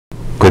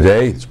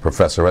Today, it's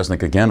Professor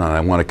Resnick again, and I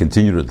want to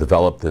continue to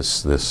develop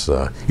this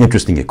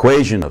interesting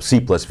equation of C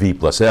plus V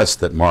plus S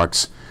that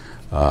Marx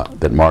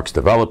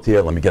developed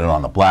here. Let me get it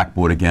on the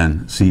blackboard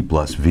again. C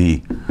plus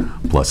V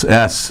plus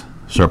S,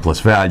 surplus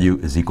value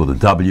is equal to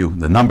W.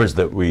 The numbers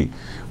that we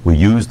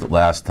used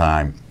last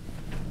time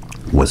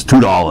was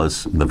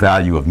 $2, the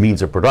value of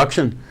means of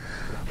production,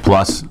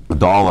 plus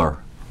 $1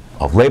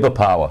 of labor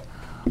power,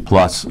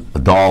 plus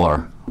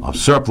 $1 of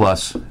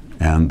surplus,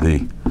 and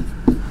the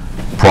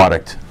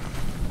product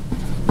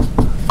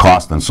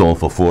cost and sold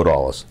for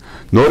 $4.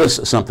 Notice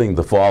something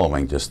the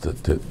following, just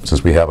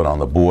since we have it on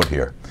the board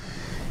here.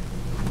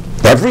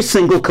 Every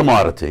single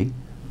commodity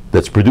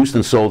that's produced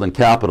and sold in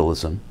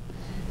capitalism,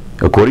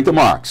 according to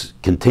Marx,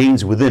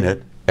 contains within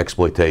it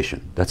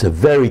exploitation. That's a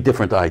very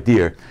different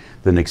idea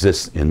than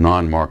exists in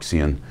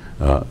non-Marxian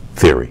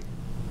theory.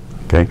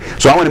 Okay?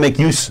 So I want to make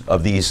use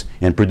of these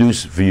and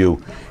produce for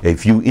you a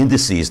few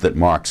indices that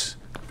Marx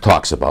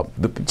talks about.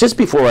 But just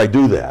before I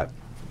do that,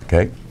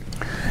 okay,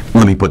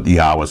 let me put the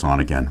hours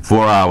on again.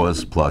 4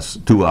 hours plus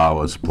 2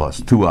 hours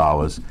plus 2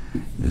 hours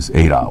is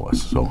 8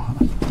 hours. So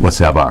let's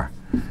have our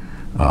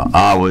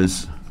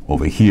hours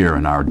over here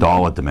in our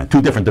dollar dimension,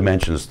 two different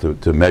dimensions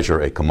to measure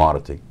a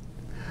commodity.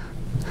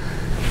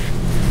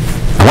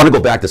 I want to go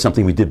back to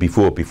something we did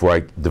before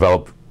I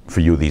develop for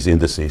you these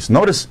indices.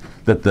 Notice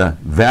that the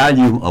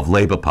value of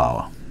labor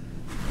power,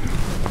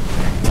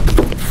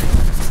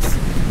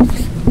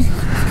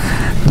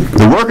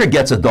 the worker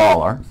gets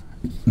 $1.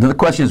 Then the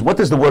question is, what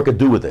does the worker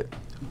do with it?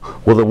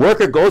 Well, the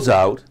worker goes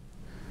out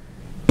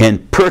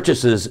and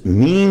purchases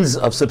means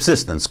of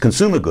subsistence,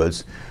 consumer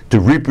goods, to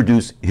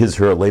reproduce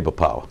his/her labor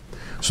power.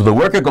 So the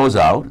worker goes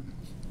out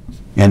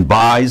and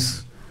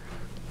buys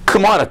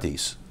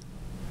commodities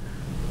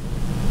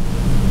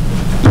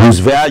whose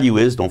value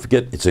is, don't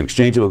forget, it's an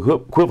exchange of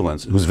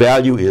equivalents, whose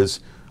value is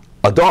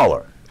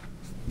 $1.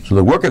 So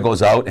the worker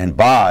goes out and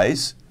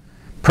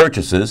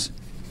purchases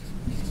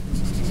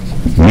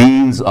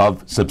means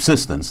of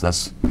subsistence,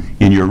 that's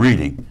in your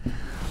reading,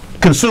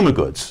 consumer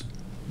goods,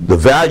 the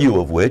value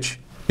of which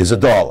is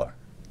 $1.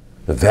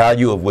 The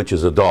value of which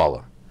is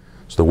 $1.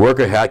 So the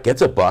worker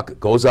gets $1,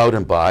 goes out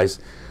and buys,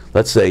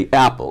 let's say,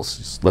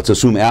 apples. Let's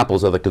assume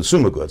apples are the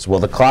consumer goods. Well,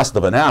 the cost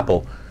of an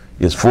apple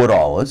is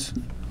 $4.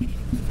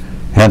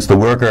 Hence, the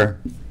worker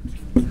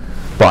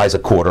buys a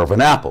quarter of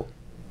an apple.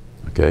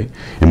 Okay?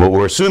 And what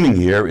we're assuming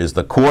here is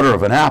the quarter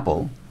of an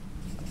apple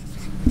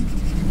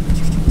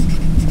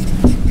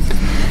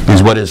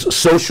is what is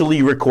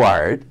socially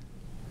required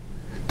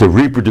to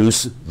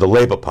reproduce the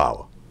labor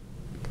power.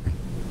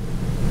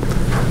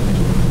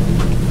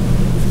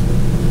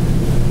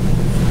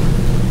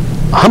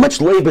 How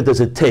much labor does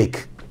it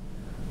take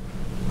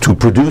to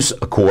produce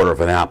a quarter of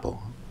an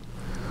apple?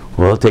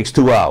 Well, it takes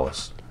 2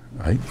 hours,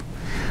 right?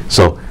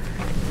 So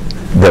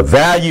the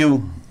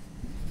value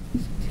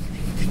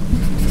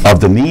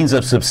of the means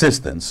of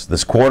subsistence,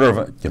 this quarter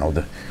of,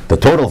 the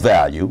total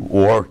value,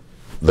 or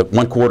the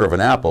 1/4 of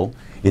an apple,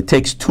 it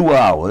takes 2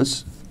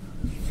 hours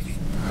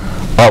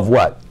of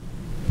what?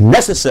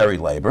 Necessary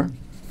labor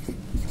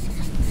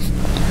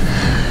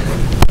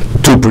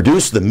to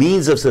produce the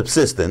means of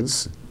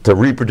subsistence to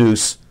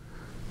reproduce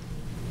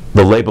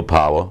the labor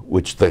power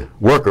which the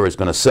worker is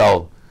going to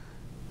sell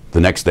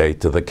the next day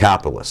to the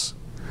capitalists.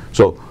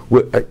 So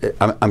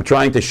I'm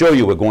trying to show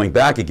you, we're going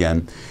back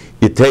again,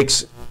 it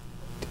takes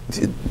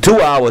 2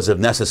 hours of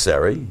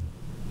necessary.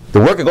 The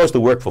worker goes to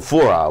work for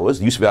 4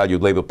 hours, use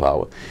valued labor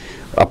power.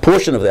 A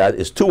portion of that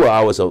is 2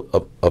 hours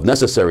of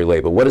necessary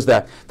labor. What is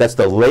that? That's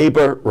the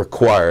labor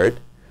required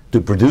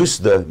to produce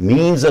the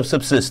means of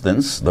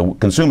subsistence, the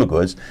consumer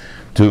goods,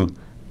 to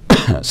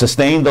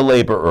sustain the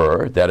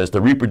laborer, that is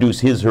to reproduce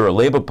his/her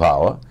labor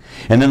power.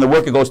 And then the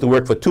worker goes to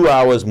work for 2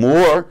 hours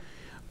more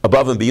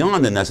above and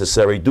beyond the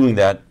necessary, doing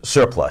that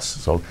surplus.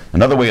 So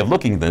another way of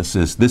looking at this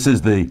is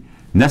the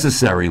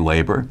necessary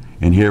labor,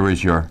 and here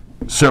is your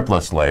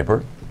surplus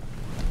labor.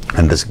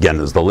 And this, again,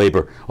 is the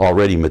labor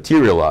already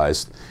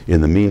materialized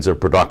in the means of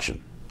production.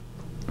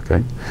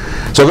 Okay?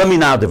 So let me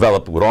now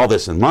develop, with all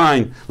this in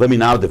mind, let me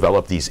now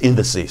develop these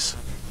indices.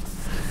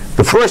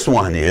 The first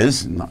one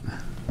is,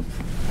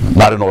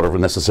 not in order of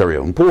necessary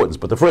importance,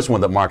 but the first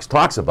one that Marx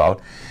talks about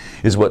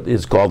is what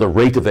is called a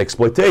rate of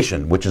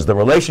exploitation, which is the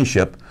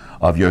relationship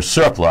of your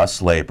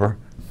surplus labor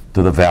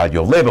to the value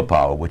of labor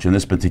power, which in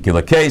this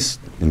particular case,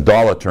 in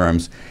dollar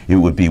terms, it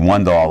would be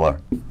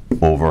 $1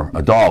 over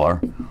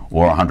 $1,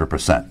 or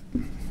 100%.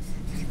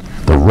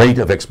 The rate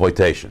of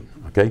exploitation.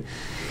 Okay?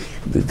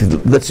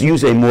 Let's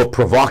use a more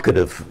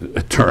provocative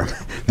term.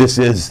 This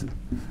is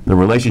the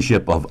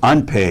relationship of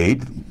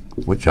unpaid,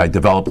 which I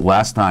developed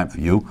last time for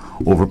you,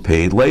 over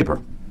paid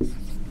labor.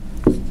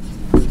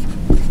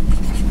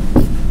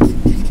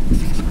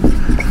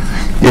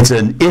 It's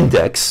an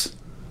index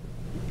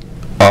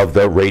of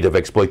the rate of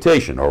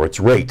exploitation, or its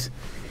rate,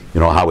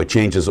 how it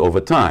changes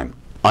over time.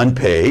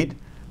 Unpaid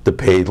to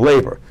paid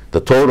labor. The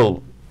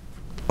total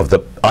of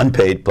the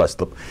unpaid plus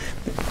the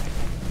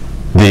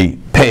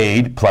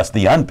paid plus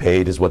the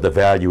unpaid is what the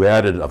value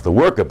added of the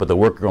worker, but the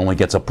worker only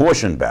gets a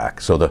portion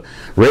back. So the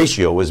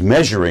ratio is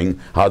measuring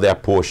how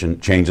that portion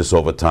changes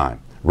over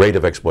time, rate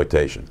of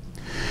exploitation.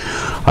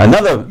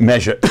 Another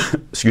measure,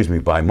 excuse me,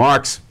 by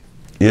Marx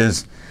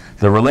is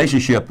the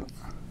relationship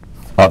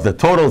of the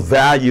total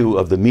value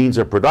of the means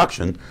of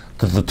production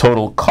to the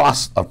total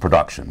cost of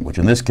production, which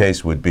in this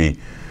case would be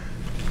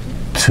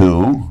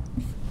 $2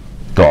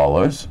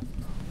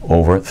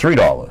 over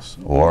 $3,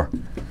 or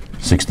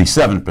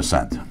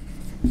 67%.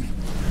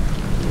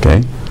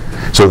 Okay?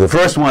 So the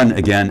first one,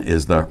 again,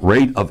 is the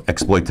rate of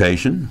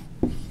exploitation.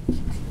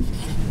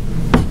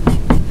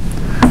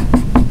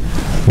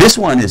 This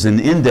one is an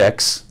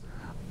index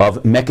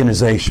of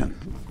mechanization.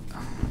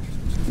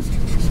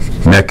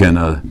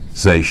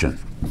 Mechanization.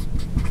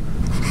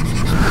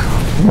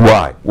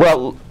 Why?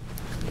 Well,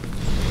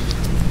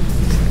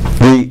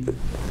 the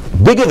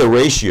bigger the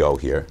ratio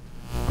here,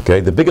 okay,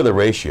 the bigger the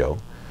ratio,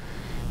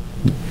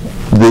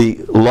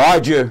 the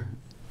larger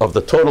of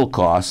the total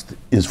cost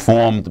is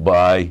formed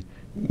by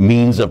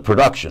means of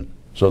production.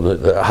 So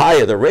the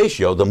higher the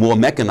ratio, the more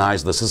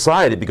mechanized the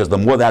society, because the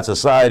more that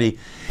society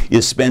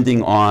is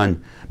spending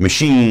on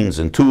machines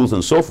and tools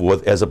and so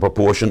forth as a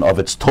proportion of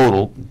its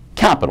total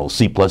capital,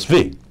 C plus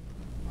V.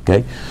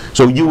 Okay?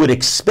 So you would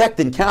expect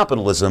in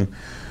capitalism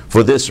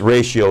for this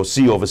ratio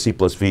C over C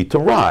plus V to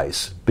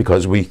rise,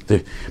 because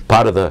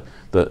part of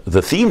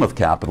the theme of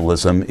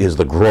capitalism is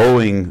the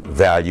growing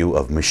value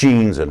of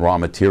machines and raw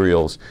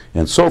materials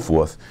and so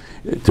forth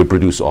to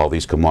produce all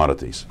these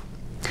commodities.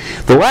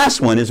 The last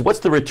one is, what's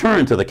the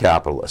return to the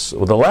capitalists?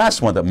 Well, the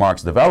last one that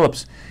Marx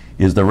develops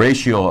is the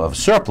ratio of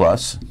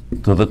surplus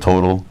to the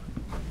total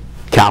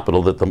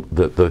capital that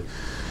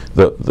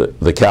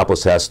the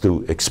capitalist has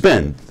to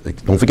expend.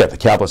 Don't forget, the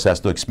capitalist has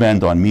to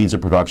expend on means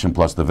of production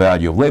plus the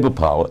value of labor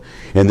power,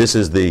 and this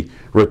is the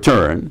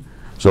return.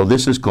 So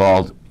this is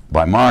called,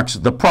 by Marx,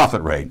 the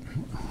profit rate.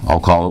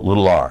 I'll call it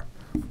little r,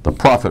 the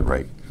profit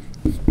rate,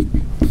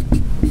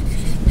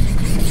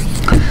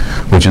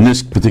 which in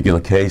this particular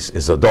case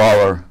is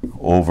 $1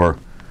 over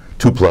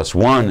 2 plus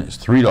 1 is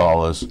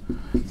 $3,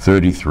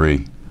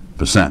 33%.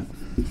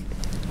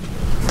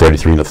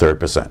 33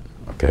 1/3%,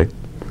 okay?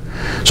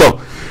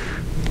 So,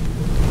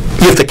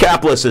 if the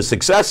capitalist is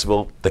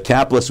successful, the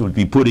capitalist would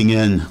be putting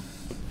in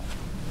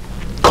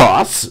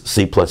costs,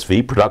 C plus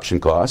V, production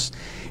costs,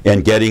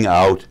 and getting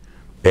out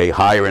a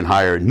higher and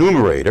higher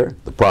numerator.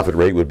 The profit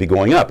rate would be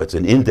going up. It's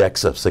an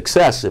index of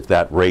success if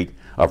that rate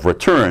of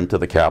return to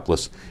the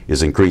capitalist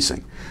is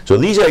increasing. So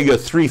these are your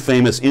three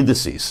famous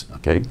indices,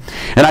 okay?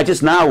 And I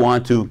just now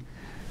want to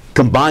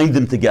combine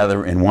them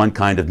together in one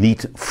kind of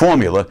neat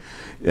formula.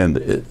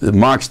 And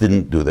Marx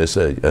didn't do this.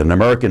 An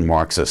American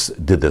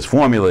Marxist did this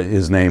formula.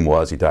 His name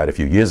was, he died a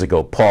few years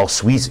ago, Paul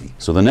Sweezy.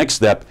 So the next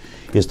step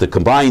is to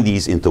combine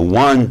these into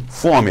one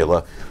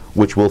formula,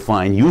 which we'll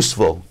find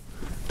useful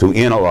to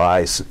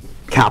analyze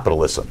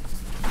capitalism.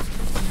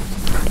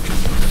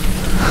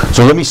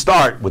 So let me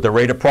start with the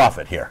rate of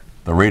profit here.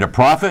 The rate of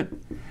profit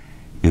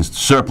is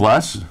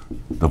surplus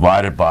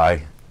divided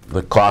by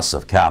the cost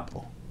of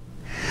capital.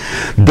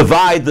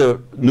 Divide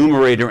the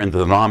numerator and the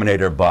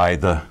denominator by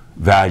the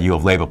value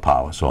of labor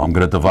power. So I'm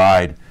going to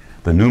divide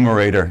the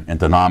numerator and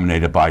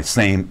denominator by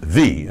same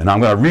V. And I'm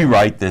going to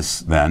rewrite this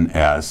then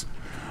as,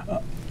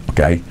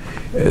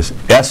 as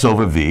S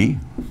over V,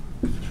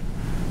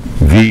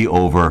 V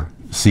over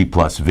C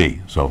plus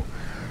V. So,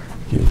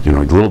 you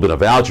know, a little bit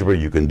of algebra,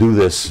 you can do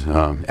this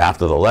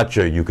after the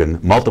lecture. You can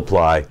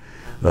multiply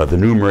the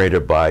numerator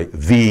by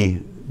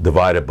V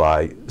divided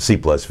by C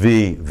plus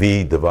V,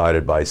 V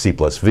divided by C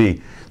plus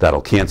V.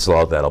 That'll cancel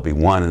out, that'll be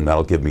 1, and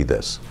that'll give me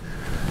this.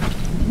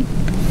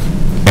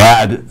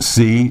 Add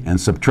C and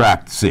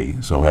subtract C.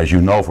 So as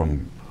you know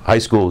from high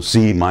school,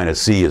 C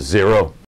minus C is 0.